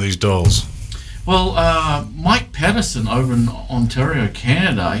view one of these dolls? Well, Mike Patterson over in Ontario,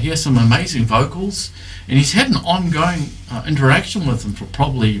 Canada, he has some amazing vocals, and he's had an ongoing interaction with them for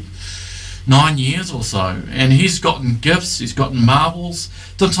probably 9 years or so, and he's gotten gifts, he's gotten marbles.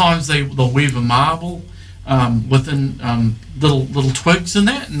 Sometimes they'll weave a marble within little twigs in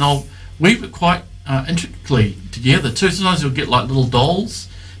that, and they'll weave it quite intricately together too. Sometimes you'll get like little dolls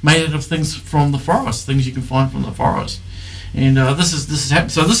made out of things from the forest, things you can find from the forest. And this is happening.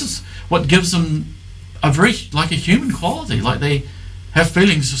 So this is what gives them a very like a human quality. Like they have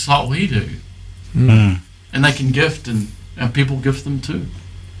feelings just like we do, and they can gift, and people gift them too.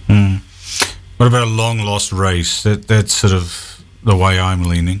 What about a long lost race? That's sort of the way I'm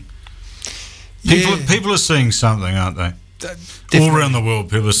leaning. People are seeing something, aren't they? Definitely. All around the world,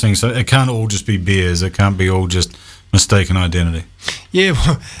 people are seeing something. It can't all just be bears. It can't be all just mistaken identity. Yeah,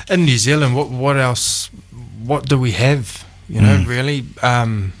 well, in New Zealand, what else? What do we have? You know, really,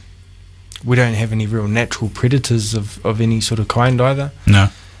 we don't have any real natural predators of any sort of kind either. No.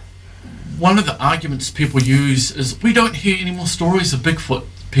 One of the arguments people use is we don't hear any more stories of Bigfoot.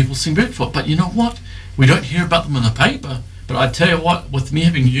 People seen Bigfoot, but you know what? We don't hear about them in the paper. But I tell you what, with me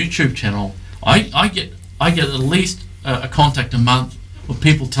having a YouTube channel, I get at least a contact a month with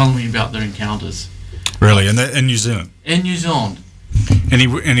people telling me about their encounters. Really, in New Zealand. In New Zealand.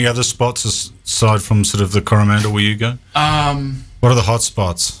 Any other spots aside from sort of the Coromandel where you go? What are the hot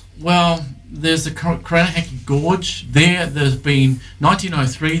spots? Well, there's the Karanahaki Gorge. There's been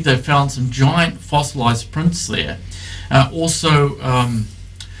 1903. They found some giant fossilized prints there. Also,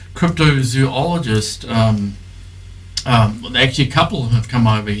 cryptozoologists. Actually, a couple of them have come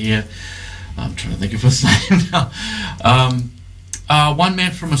over here. I'm trying to think of his name now. One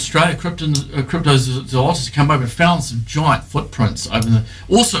man from Australia, cryptozoologist, come over and found some giant footprints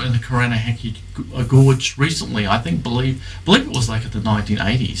also in the Karanahaki Gorge recently. Believe it was like at the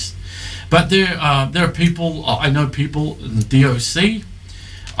 1980s. But there are people. I know people in the DOC.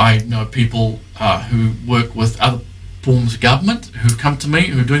 I know people who work with other forms of government who've come to me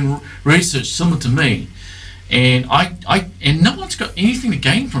who are doing research similar to me. And and no one's got anything to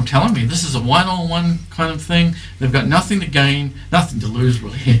gain from telling me this is a one-on-one kind of thing. They've got nothing to gain, nothing to lose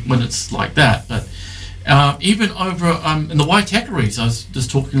really when it's like that. But even over in the Waitakaris, I was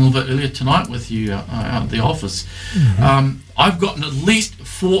just talking a little bit earlier tonight with you out at the office. I've gotten at least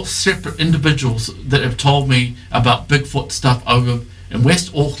 4 separate individuals that have told me about Bigfoot stuff over in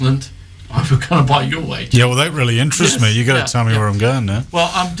West Auckland. Over kind of by your way. Yeah, well, that really interests me. You got to tell me where I'm going now.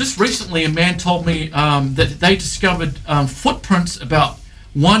 Well, just recently, a man told me that they discovered footprints about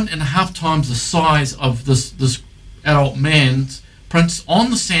 1.5 times the size of this adult man's prints on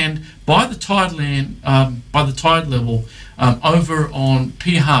the sand by the tide level over on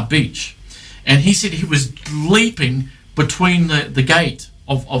Piha Beach, and he said he was leaping between the gate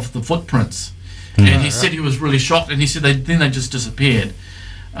of the footprints, and he said he was really shocked, and he said they just disappeared.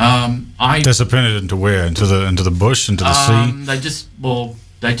 Disappeared into where? Into the bush, into the sea?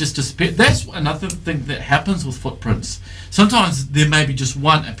 They just disappear. That's another thing that happens with footprints. Sometimes there may be just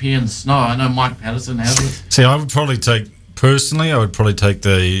one appear in the snow. I know Mike Patterson has it. See, I would probably take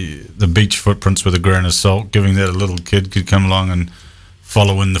the beach footprints with a grain of salt, giving that a little kid could come along and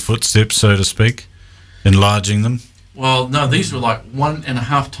follow in the footsteps, so to speak, enlarging them. Well, no, these were like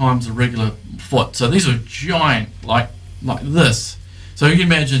 1.5 times the regular foot. So these are giant, like this. So you can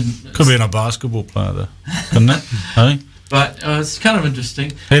imagine... Could be in a basketball player, though, couldn't it? Hey? But it's kind of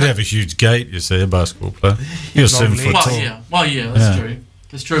interesting. He'd have a huge gate, you see, a basketball player. You're 7 foot tall. Well, yeah, that's true.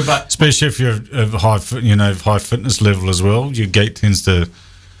 That's true, but... Especially if you're of high fitness level as well, your gate tends to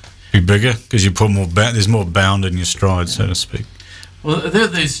be bigger because you put more... there's more bound in your stride, so to speak. Well, there are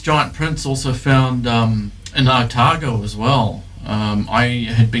these giant prints also found in Otago as well. I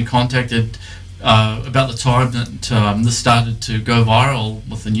had been contacted... about the time that this started to go viral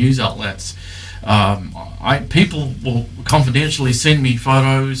with the news outlets. People will confidentially send me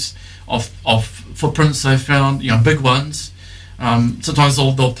photos of footprints they found, big ones. Sometimes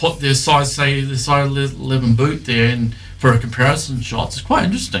they'll put their size 11 boot there and for a comparison shot. It's quite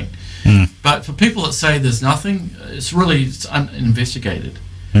interesting. But for people that say there's nothing, it's uninvestigated.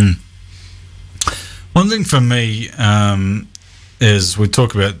 One thing for me is we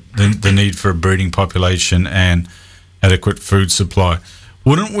talk about the need for a breeding population and adequate food supply.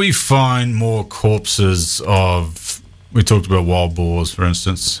 Wouldn't we find more corpses of... We talked about wild boars, for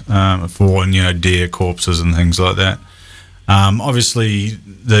instance, deer corpses and things like that. Obviously,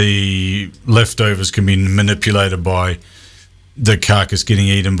 the leftovers can be manipulated by the carcass getting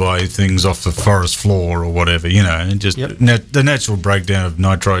eaten by things off the forest floor or whatever, and just the natural breakdown of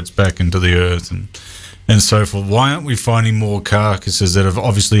nitrates back into the earth and so forth. Why aren't we finding more carcasses that have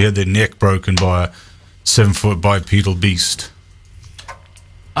obviously had their neck broken by a 7-foot bipedal beast?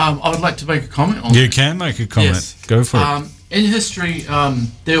 I would like to make a comment on that. You can make a comment. Yes. Go for it. In history,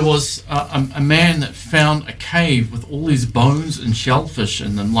 there was a man that found a cave with all these bones and shellfish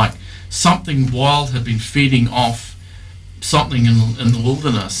in them, like something wild had been feeding off something in the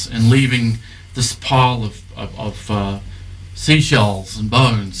wilderness and leaving this pile of seashells and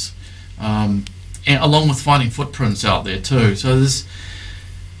bones, and along with finding footprints out there too. So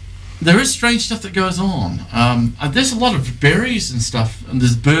there is strange stuff that goes on. There's a lot of berries and stuff, and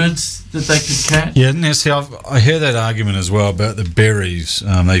there's birds that they could catch. Yeah, now see, I hear that argument as well about the berries.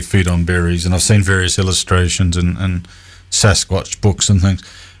 They feed on berries, and I've seen various illustrations and Sasquatch books and things.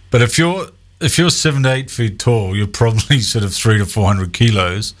 But if you're 7 to 8 feet tall, you're probably sort of 300 to 400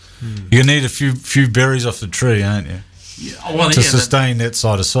 kilos. You need a few berries off the tree, aren't you? Yeah, well, To sustain that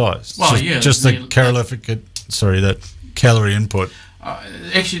side of size. Well, just the that calorie input.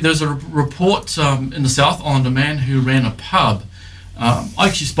 Actually, there's a report in the South Island, a man who ran a pub. I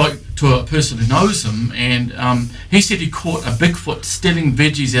actually spoke to a person who knows him, and he said he caught a Bigfoot stealing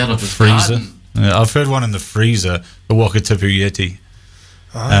veggies out of his Freezer. garden. Yeah, I've heard one in the freezer, the Wakatipu Yeti.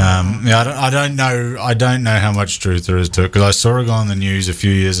 I don't know how much truth there is to it, because I saw it on the news a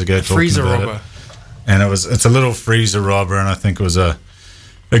few years ago talking Freezer about robber. it, and it's a little freezer robber, and I think it was a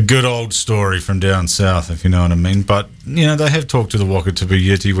good old story from down south, if you know what I mean. But they have talked to the Wakatipu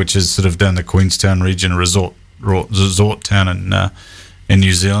Yeti, which is sort of down the Queenstown region, a resort town in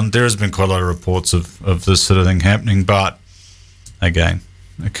New Zealand. There has been quite a lot of reports of this sort of thing happening, but again,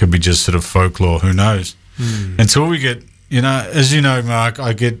 it could be just sort of folklore. Who knows? Until we get, as you know, Mark,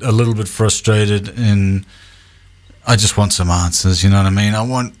 I get a little bit frustrated, and I just want some answers. You know what I mean? I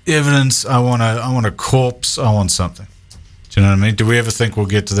want evidence. I want a corpse. I want something. Do you know what I mean? Do we ever think we'll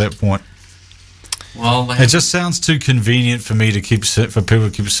get to that point? Well, It just sounds too convenient for me for people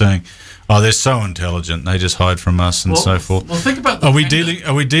to keep saying, "Oh, they're so intelligent. They just hide from us and so forth." Well, think about the Are we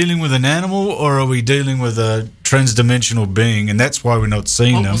panda. dealing with an animal, or are we dealing with a transdimensional being, and that's why we're not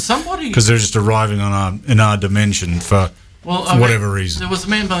seeing them, because they're just arriving in our dimension for whatever reason. There was a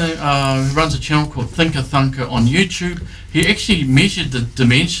man who runs a channel called Thinker Thunker on YouTube. He actually measured the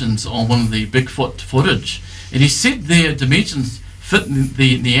dimensions on one of the Bigfoot footage, and he said their dimensions fit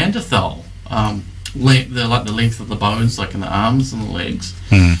the Neanderthal, like the length of the bones, like in the arms and the legs.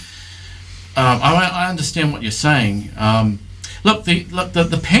 I understand what you're saying. Look,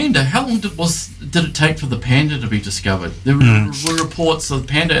 the panda. How long did it take for the panda to be discovered? There were reports of the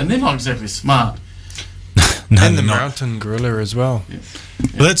panda, and they're not exactly smart. No, And the they're not. mountain gorilla as well. Yeah.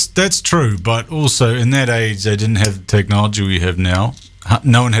 Well, that's true, but also in that age they didn't have the technology we have now.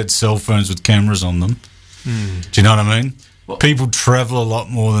 No one had cell phones with cameras on them. Do you know what I mean? Well, People travel a lot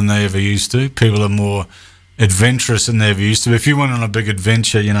more than they ever used to. People are more adventurous than they ever used to. If you went on a big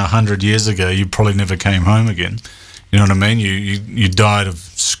adventure, 100 years ago, you probably never came home again. You know what I mean? You died of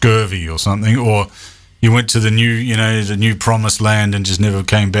scurvy or something, or you went to the new promised land and just never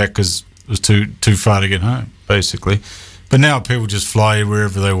came back because it was too far to get home, basically. But now people just fly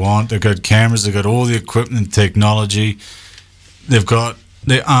wherever they want. They've got cameras. They've got all the equipment, technology. They're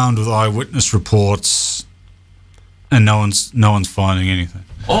armed with eyewitness reports, and no one's finding anything.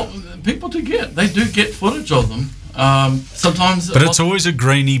 Oh, people do get footage of them. Sometimes, But it's always a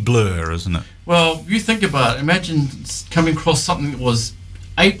grainy blur, isn't it? well, you think about it. Imagine coming across something that was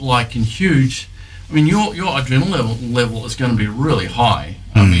ape-like and huge. I mean, your adrenaline level is going to be really high.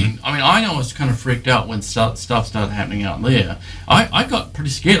 I mean, I know I was kind of freaked out when stuff started happening out there. I got pretty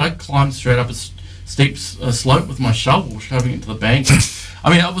scared. I climbed straight up a steep slope with my shovel, shoving it to the bank. I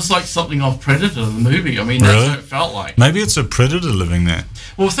mean, it was like something off Predator, the movie. I mean, that's Really? what it felt like. Maybe it's a predator living there.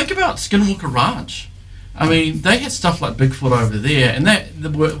 Well, think about Skinwalker Ranch. I mean, they had stuff like Bigfoot over there, and they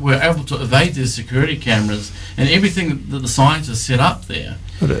were able to evade their security cameras and everything that the scientists set up there.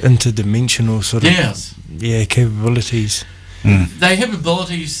 Sort of interdimensional sort of Yes. capabilities. They have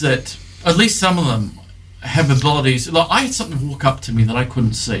abilities that, at least some of them have abilities. Like, I had something walk up to me that I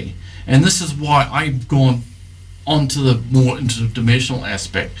couldn't see, and this is why I've gone onto the more interdimensional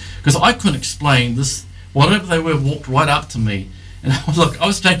aspect, because I couldn't explain this. Whatever they were walked right up to me, and I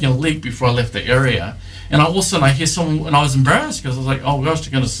was taking a leak before I left the area, and all of a sudden I hear someone, and I was embarrassed because I was like, oh gosh,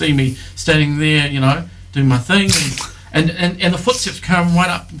 they're going to see me standing there, doing my thing, and the footsteps came right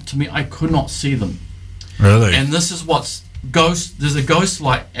up to me. I could not see them. Really? And this is what's there's a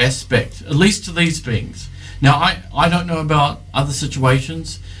ghost-like aspect, at least to these beings. Now, I don't know about other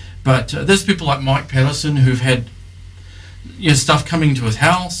situations, but there's people like Mike Patterson who've had stuff coming to his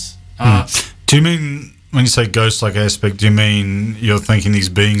house. Do you mean, when you say ghost-like aspect, do you mean you're thinking these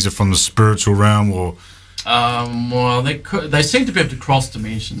beings are from the spiritual realm, or? Well, they seem to be able to cross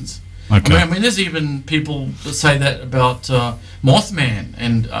dimensions. Okay. I mean, there's even people that say that about Mothman,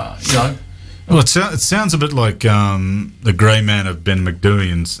 and Well, it sounds a bit like the Grey Man of Ben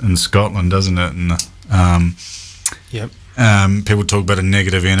Macdui in Scotland, doesn't it? And Yep. people talk about a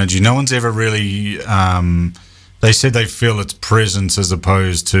negative energy. No one's ever really. They said they feel its presence as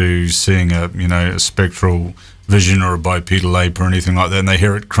opposed to seeing a spectral vision or a bipedal ape or anything like that, and they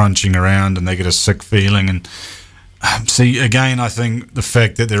hear it crunching around and they get a sick feeling. And see, again, I think the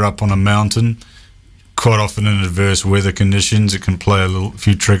fact that they're up on a mountain, quite often in adverse weather conditions, it can play a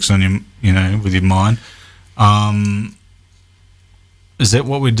few tricks on you, you know, with your mind. Is that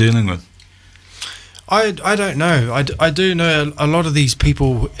what we're dealing with? I don't know. I do know a lot of these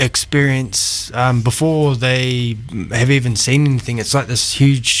people experience, before they have even seen anything, it's like this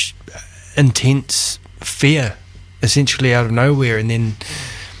huge, intense fear, essentially out of nowhere, and then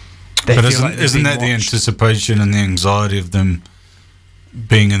they but feel isn't that the anticipation and the anxiety of them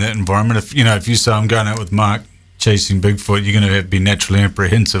being in that environment? If you say, I'm going out with Mark chasing Bigfoot, you're going to be naturally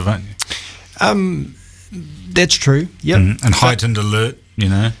apprehensive, aren't you? That's true. Yep. And heightened alert. You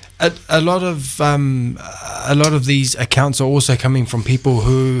know, a lot of these accounts are also coming from people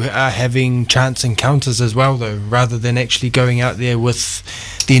who are having chance encounters as well, though, rather than actually going out there with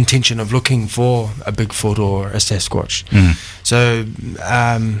the intention of looking for a Bigfoot or a Sasquatch. So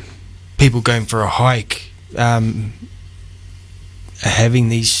people going for a hike are having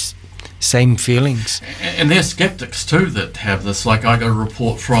these same feelings, and they're skeptics too that have this. Like, I got a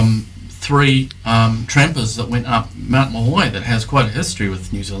report from 3 trampers that went up Mount Mahoi that has quite a history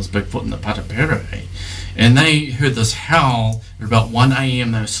with New Zealand's Bigfoot in the Patapere, and they heard this howl at about 1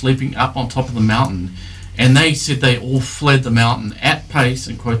 a.m. They were sleeping up on top of the mountain, and they said they all fled the mountain at pace,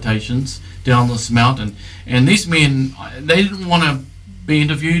 in quotations, down this mountain. And these men, they didn't want to be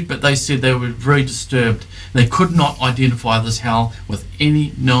interviewed, but they said they were very disturbed. They could not identify this howl with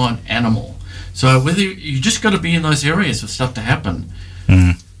any known animal. So whether you just got to be in those areas for stuff to happen.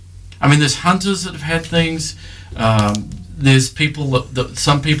 I mean, there's hunters that have had things. There's people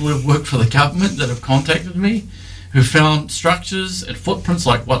some people who have worked for the government that have contacted me, who found structures and footprints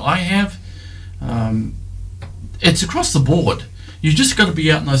like what I have. It's across the board. You just got to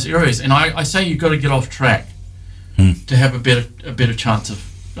be out in those areas, and I say you've got to get off track to have a better chance of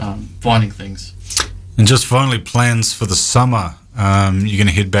finding things. And just finally, plans for the summer. You're going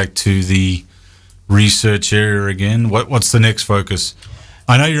to head back to the research area again. What's the next focus?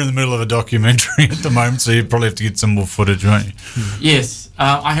 I know you're in the middle of a documentary at the moment, so you probably have to get some more footage, won't you? Yes,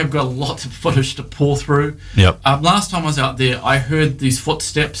 I have got lots of footage to pour through. Yep. Last time I was out there, I heard these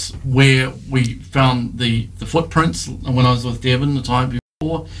footsteps where we found the footprints when I was with Devon the time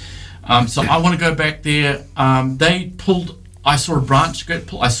before. So I want to go back there. I saw a branch get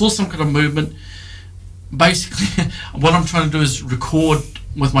pulled. I saw some kind of movement. Basically, what I'm trying to do is record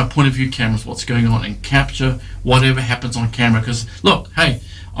with my point of view cameras what's going on and capture whatever happens on camera. Because look, hey,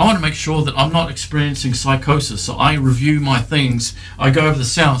 I want to make sure that I'm not experiencing psychosis, so I review my things. I go over the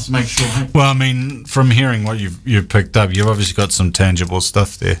sounds to make sure. Hey. Well, I mean, from hearing what you've picked up, you've obviously got some tangible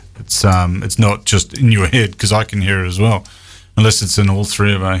stuff there. It's not just in your head, because I can hear it as well, unless it's in all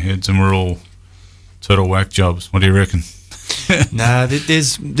 3 of our heads and we're all total whack jobs. What do you reckon? Nah,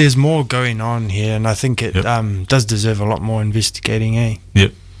 there's more going on here, and I think it does deserve a lot more investigating, eh?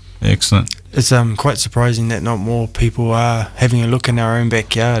 Yep, excellent. It's quite surprising that not more people are having a look in our own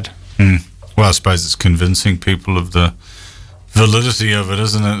backyard. Well, I suppose it's convincing people of the validity of it,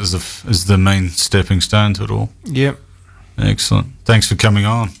 isn't it, as the main stepping stone to it all. Yep. Excellent. Thanks for coming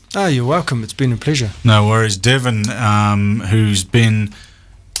on. Oh, you're welcome. It's been a pleasure. No worries. Devon, who's been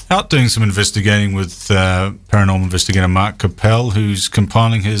out doing some investigating with paranormal investigator Mark Capel, who's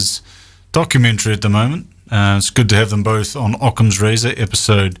compiling his documentary at the moment. It's good to have them both on Occam's Razor,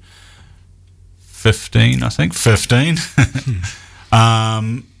 episode 15, I think. 15.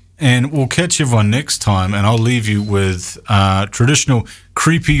 And we'll catch everyone next time, and I'll leave you with traditional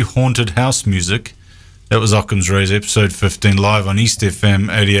creepy haunted house music. That was Occam's Razor, episode 15, live on East FM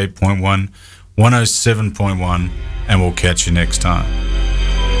 88.1, 107.1, and we'll catch you next time.